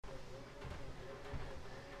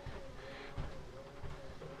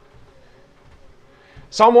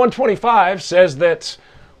Psalm 125 says that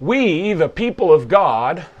we, the people of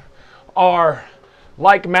God, are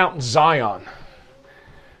like Mount Zion.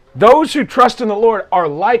 Those who trust in the Lord are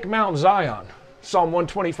like Mount Zion, Psalm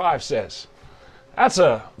 125 says. That's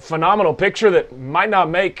a phenomenal picture that might not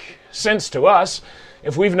make sense to us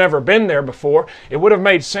if we've never been there before. It would have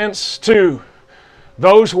made sense to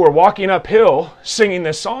those who are walking uphill singing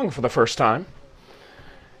this song for the first time.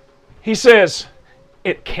 He says,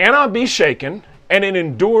 it cannot be shaken and it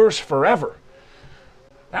endures forever.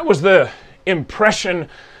 That was the impression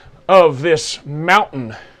of this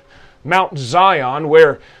mountain, Mount Zion,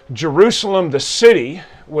 where Jerusalem, the city,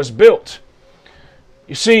 was built.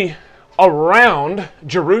 You see, around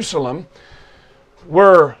Jerusalem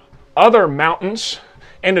were other mountains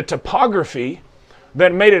and a topography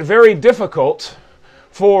that made it very difficult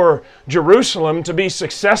for Jerusalem to be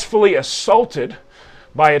successfully assaulted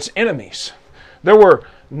by its enemies. There were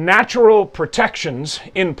natural protections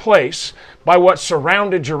in place by what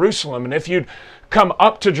surrounded Jerusalem. And if you'd come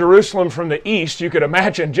up to Jerusalem from the east, you could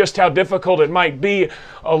imagine just how difficult it might be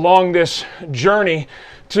along this journey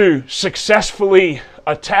to successfully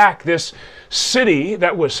attack this city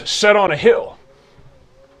that was set on a hill.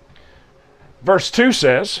 Verse 2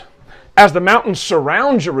 says, as the mountains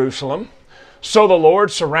surround Jerusalem, so the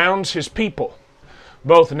Lord surrounds his people,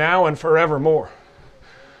 both now and forevermore.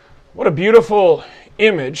 What a beautiful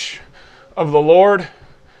image of the Lord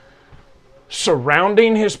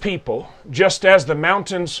surrounding his people, just as the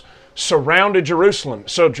mountains surrounded Jerusalem.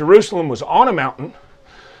 So Jerusalem was on a mountain,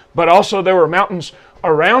 but also there were mountains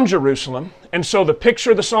around Jerusalem. And so the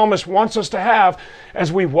picture the psalmist wants us to have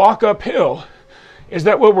as we walk uphill is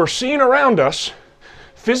that what we're seeing around us,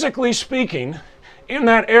 physically speaking, in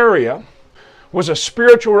that area, was a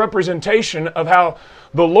spiritual representation of how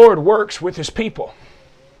the Lord works with his people.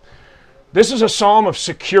 This is a psalm of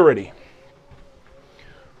security.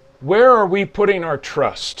 Where are we putting our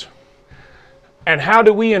trust? And how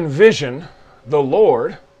do we envision the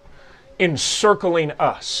Lord encircling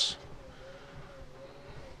us?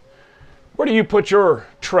 Where do you put your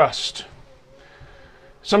trust?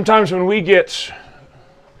 Sometimes when we get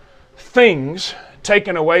things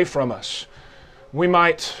taken away from us, we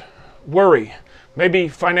might worry. Maybe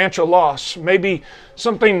financial loss, maybe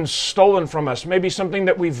something stolen from us, maybe something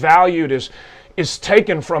that we valued is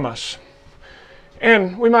taken from us.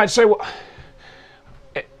 And we might say, well,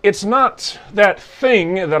 it's not that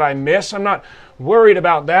thing that I miss. I'm not worried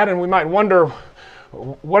about that. And we might wonder,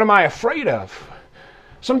 what am I afraid of?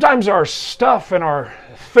 Sometimes our stuff and our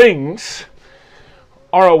things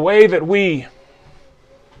are a way that we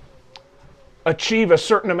achieve a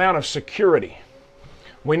certain amount of security.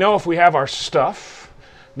 We know if we have our stuff,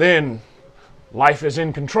 then life is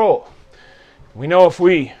in control. We know if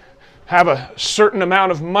we have a certain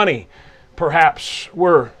amount of money, perhaps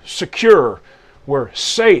we're secure, we're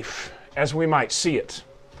safe, as we might see it.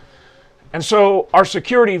 And so our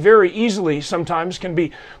security very easily sometimes can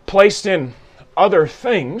be placed in other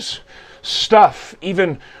things, stuff,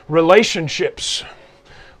 even relationships,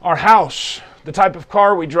 our house, the type of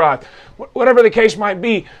car we drive. Whatever the case might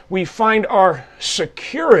be, we find our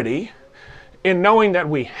security in knowing that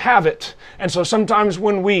we have it. And so sometimes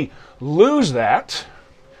when we lose that,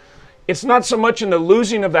 it's not so much in the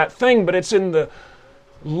losing of that thing, but it's in the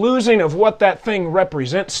losing of what that thing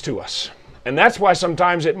represents to us. And that's why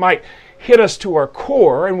sometimes it might hit us to our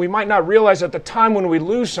core, and we might not realize at the time when we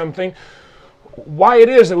lose something why it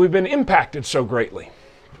is that we've been impacted so greatly.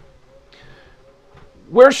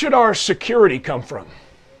 Where should our security come from?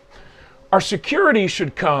 Our security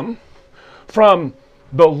should come from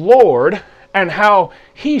the Lord and how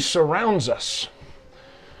he surrounds us.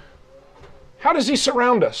 How does he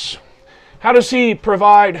surround us? How does he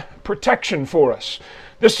provide protection for us?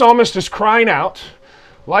 This psalmist is crying out,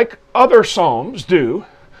 like other psalms do,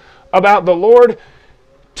 about the Lord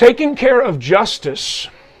taking care of justice,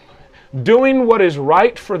 doing what is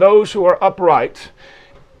right for those who are upright,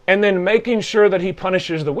 and then making sure that he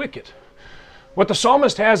punishes the wicked. What the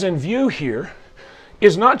psalmist has in view here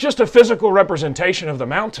is not just a physical representation of the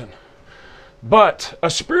mountain, but a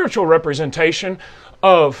spiritual representation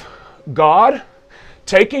of God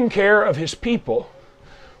taking care of his people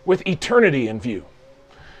with eternity in view.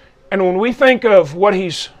 And when we think of what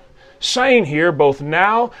he's saying here, both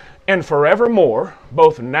now and forevermore,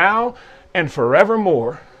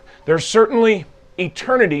 there's certainly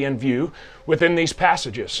eternity in view within these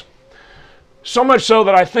passages. So much so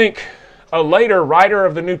that I think a later writer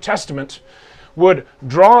of the New Testament would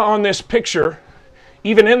draw on this picture,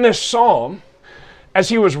 even in this psalm, as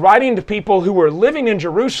he was writing to people who were living in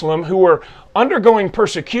Jerusalem, who were undergoing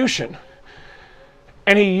persecution.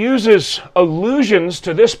 And he uses allusions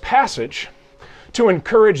to this passage to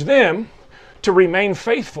encourage them to remain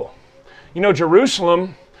faithful. You know,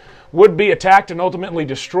 Jerusalem would be attacked and ultimately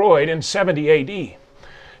destroyed in 70 AD.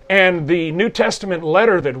 And the New Testament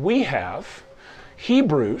letter that we have,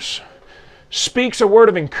 Hebrews, speaks a word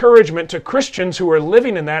of encouragement to Christians who are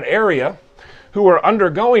living in that area, who are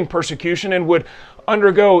undergoing persecution and would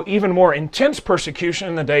undergo even more intense persecution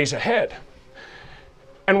in the days ahead.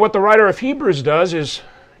 And what the writer of Hebrews does is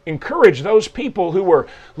encourage those people who were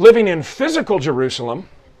living in physical Jerusalem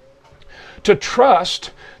to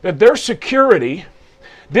trust that their security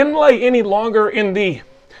didn't lay any longer in the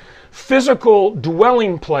physical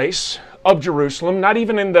dwelling place of Jerusalem, not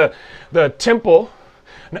even in the temple,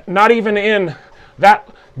 not even in that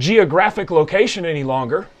geographic location any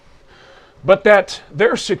longer, but that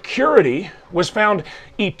their security was found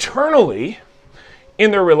eternally in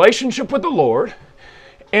their relationship with the Lord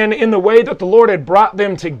and in the way that the Lord had brought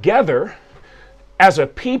them together as a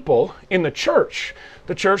people in the church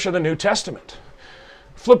of the New Testament.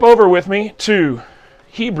 Flip over with me to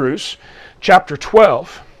Hebrews chapter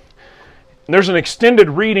 12. There's an extended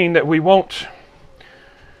reading that we won't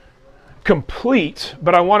complete,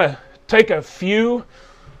 but I want to take a few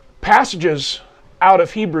passages out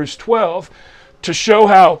of Hebrews 12 to show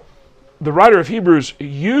how the writer of Hebrews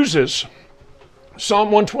uses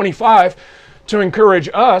Psalm 125 to encourage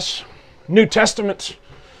us, New Testament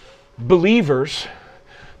believers,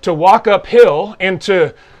 to walk uphill and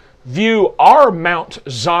to view our Mount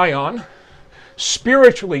Zion,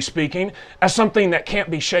 spiritually speaking, as something that can't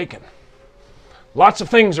be shaken. Lots of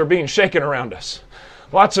things are being shaken around us.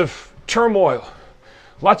 Lots of turmoil.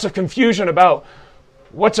 Lots of confusion about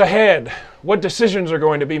what's ahead, what decisions are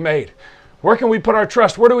going to be made. Where can we put our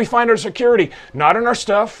trust? Where do we find our security? Not in our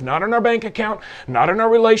stuff, not in our bank account, not in our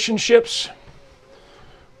relationships.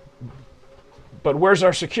 But where's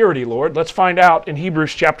our security, Lord? Let's find out in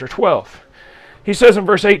Hebrews chapter 12. He says in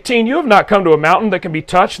verse 18, "You have not come to a mountain that can be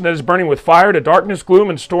touched and that is burning with fire, to darkness, gloom,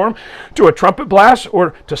 and storm, to a trumpet blast,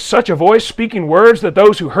 or to such a voice speaking words that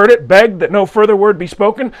those who heard it begged that no further word be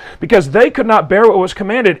spoken, because they could not bear what was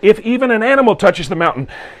commanded. If even an animal touches the mountain,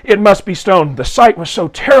 it must be stoned." The sight was so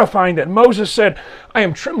terrifying that Moses said, "I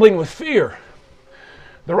am trembling with fear."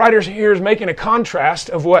 The writer here is making a contrast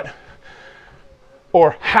of what,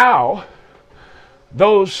 or how,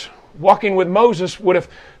 those walking with Moses would have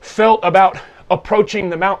felt about approaching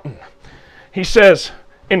the mountain. He says,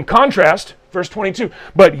 in contrast, verse 22,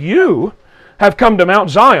 "But you have come to Mount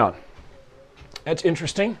Zion." That's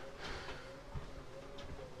interesting.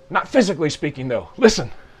 Not physically speaking, though.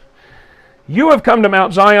 Listen. "You have come to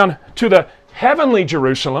Mount Zion, to the heavenly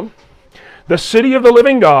Jerusalem, the city of the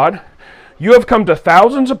living God. You have come to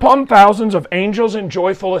thousands upon thousands of angels in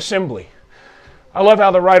joyful assembly." I love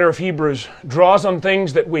how the writer of Hebrews draws on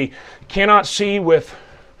things that we cannot see with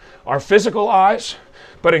our physical eyes,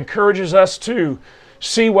 but encourages us to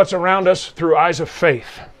see what's around us through eyes of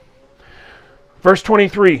faith. Verse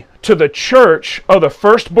 23, "To the church of the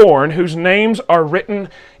firstborn whose names are written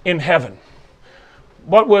in heaven."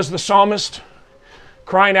 What was the psalmist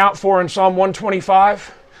crying out for in Psalm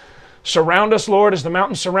 125? Surround us, Lord, as the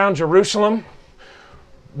mountains surround Jerusalem.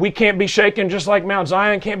 We can't be shaken just like Mount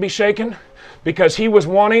Zion can't be shaken, because he was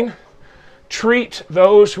wanting treat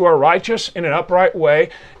those who are righteous in an upright way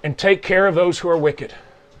and take care of those who are wicked.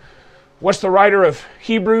 What's the writer of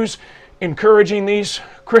Hebrews encouraging these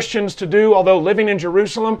Christians to do, although living in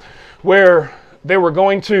Jerusalem, where they were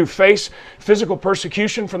going to face physical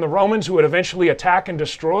persecution from the Romans who would eventually attack and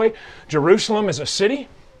destroy Jerusalem as a city?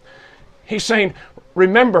 He's saying,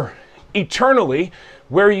 remember eternally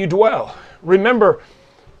where you dwell. Remember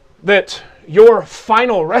that your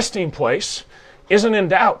final resting place isn't in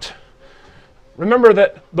doubt. Remember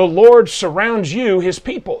that the Lord surrounds you, his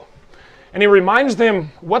people. And he reminds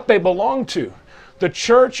them what they belong to. The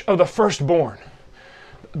church of the firstborn.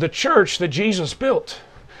 The church that Jesus built.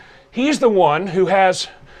 He's the one who has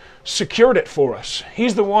secured it for us.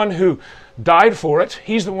 He's the one who died for it.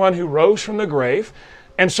 He's the one who rose from the grave.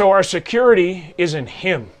 And so our security is in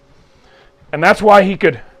him. And that's why he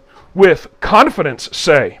could, with confidence,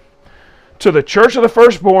 say, "To the church of the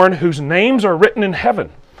firstborn whose names are written in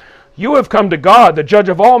heaven. You have come to God, the judge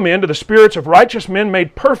of all men, to the spirits of righteous men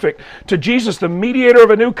made perfect, to Jesus, the mediator of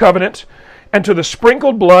a new covenant, and to the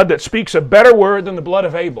sprinkled blood that speaks a better word than the blood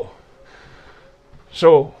of Abel."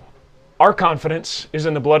 So our confidence is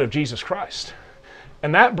in the blood of Jesus Christ.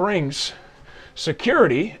 And that brings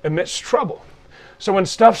security amidst trouble. So when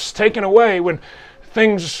stuff's taken away, when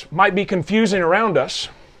things might be confusing around us,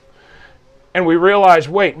 and we realize,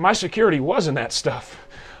 wait, my security was in that stuff.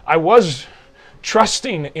 I was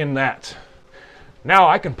trusting in that. Now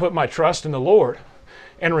I can put my trust in the Lord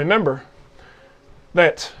and remember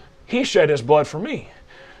that He shed His blood for me.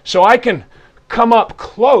 So I can come up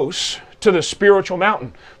close to the spiritual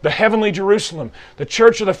mountain, the heavenly Jerusalem, the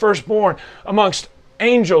church of the firstborn, amongst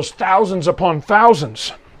angels, thousands upon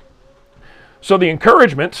thousands. So the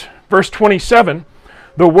encouragement, verse 27,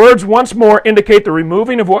 the words once more indicate the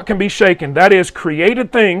removing of what can be shaken, that is,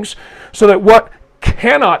 created things, so that what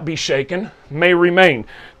cannot be shaken may remain.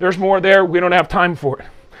 There's more there. We don't have time for it.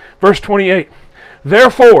 Verse 28,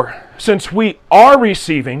 therefore, since we are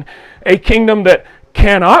receiving a kingdom that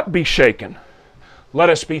cannot be shaken, let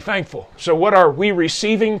us be thankful. So what are we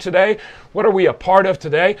receiving today? What are we a part of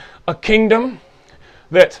today? A kingdom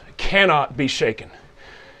that cannot be shaken.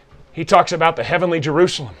 He talks about the heavenly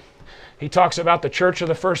Jerusalem. He talks about the church of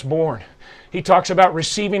the firstborn. He talks about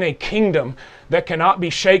receiving a kingdom that cannot be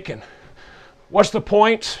shaken. What's the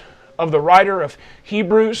point of the writer of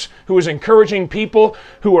Hebrews, who is encouraging people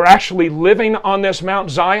who are actually living on this Mount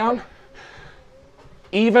Zion?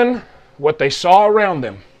 Even what they saw around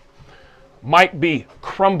them might be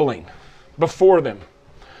crumbling before them.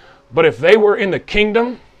 But if they were in the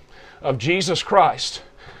kingdom of Jesus Christ,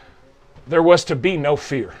 there was to be no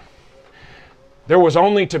fear. There was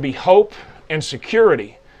only to be hope and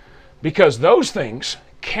security, because those things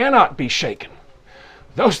cannot be shaken.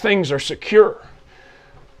 Those things are secure.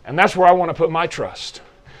 And that's where I want to put my trust.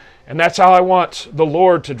 And that's how I want the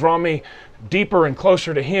Lord to draw me deeper and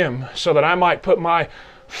closer to Him, so that I might put my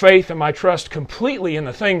faith and my trust completely in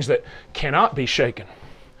the things that cannot be shaken.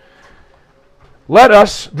 Let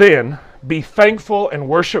us then be thankful and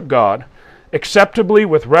worship God acceptably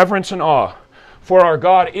with reverence and awe, for our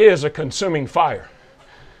God is a consuming fire.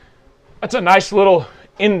 That's a nice little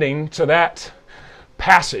ending to that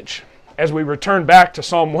passage as we return back to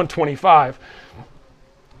Psalm 125.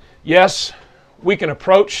 Yes, we can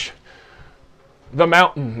approach the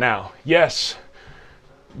mountain now. Yes,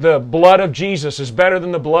 the blood of Jesus is better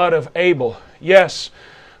than the blood of Abel. Yes,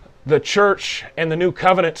 the church and the new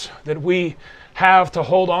covenant that we have to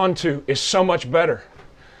hold on to is so much better.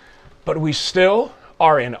 But we still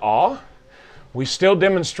are in awe. We still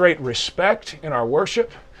demonstrate respect in our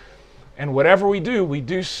worship. And whatever we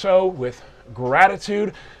do so with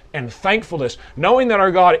gratitude and thankfulness, knowing that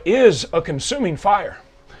our God is a consuming fire.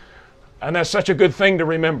 And that's such a good thing to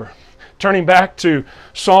remember. Turning back to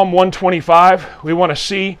Psalm 125, we want to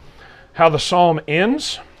see how the psalm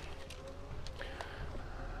ends.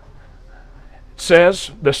 It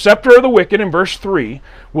says, the scepter of the wicked, in verse 3,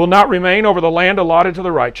 will not remain over the land allotted to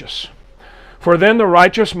the righteous. For then the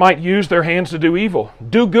righteous might use their hands to do evil.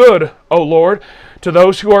 Do good, O Lord, to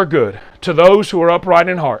those who are good, to those who are upright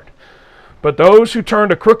in heart. But those who turn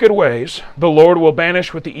to crooked ways, the Lord will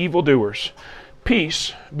banish with the evildoers.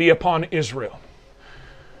 Peace be upon Israel.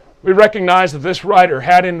 We recognize that this writer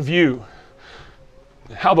had in view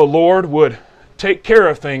how the Lord would take care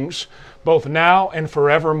of things both now and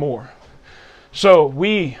forevermore. So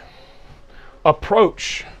we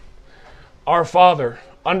approach our Father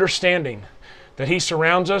understanding that He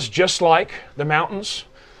surrounds us just like the mountains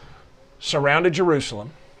surrounded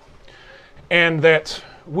Jerusalem, and that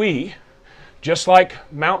we, just like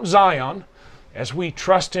Mount Zion, as we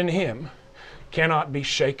trust in Him, cannot be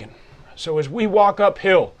shaken. So as we walk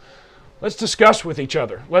uphill, let's discuss with each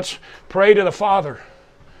other. Let's pray to the Father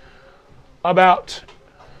about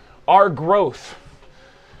our growth.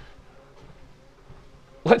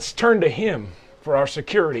 Let's turn to Him for our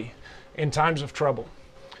security in times of trouble.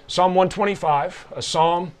 Psalm 125, a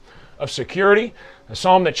psalm of security, a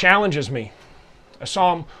psalm that challenges me, a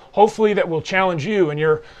psalm hopefully that will challenge you in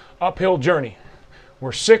your uphill journey.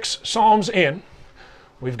 We're 6 psalms in.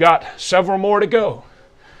 We've got several more to go.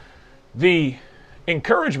 The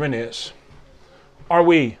encouragement is, are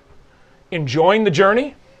we enjoying the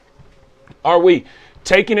journey? Are we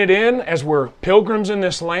taking it in as we're pilgrims in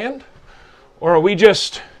this land? Or are we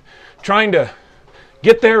just trying to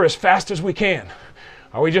get there as fast as we can?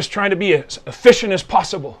 Are we just trying to be as efficient as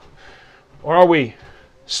possible? Or are we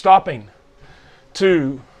stopping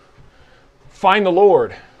to find the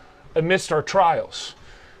Lord amidst our trials,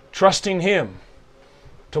 trusting Him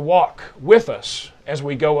to walk with us as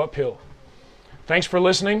we go uphill? Thanks for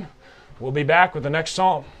listening. We'll be back with the next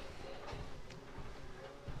psalm.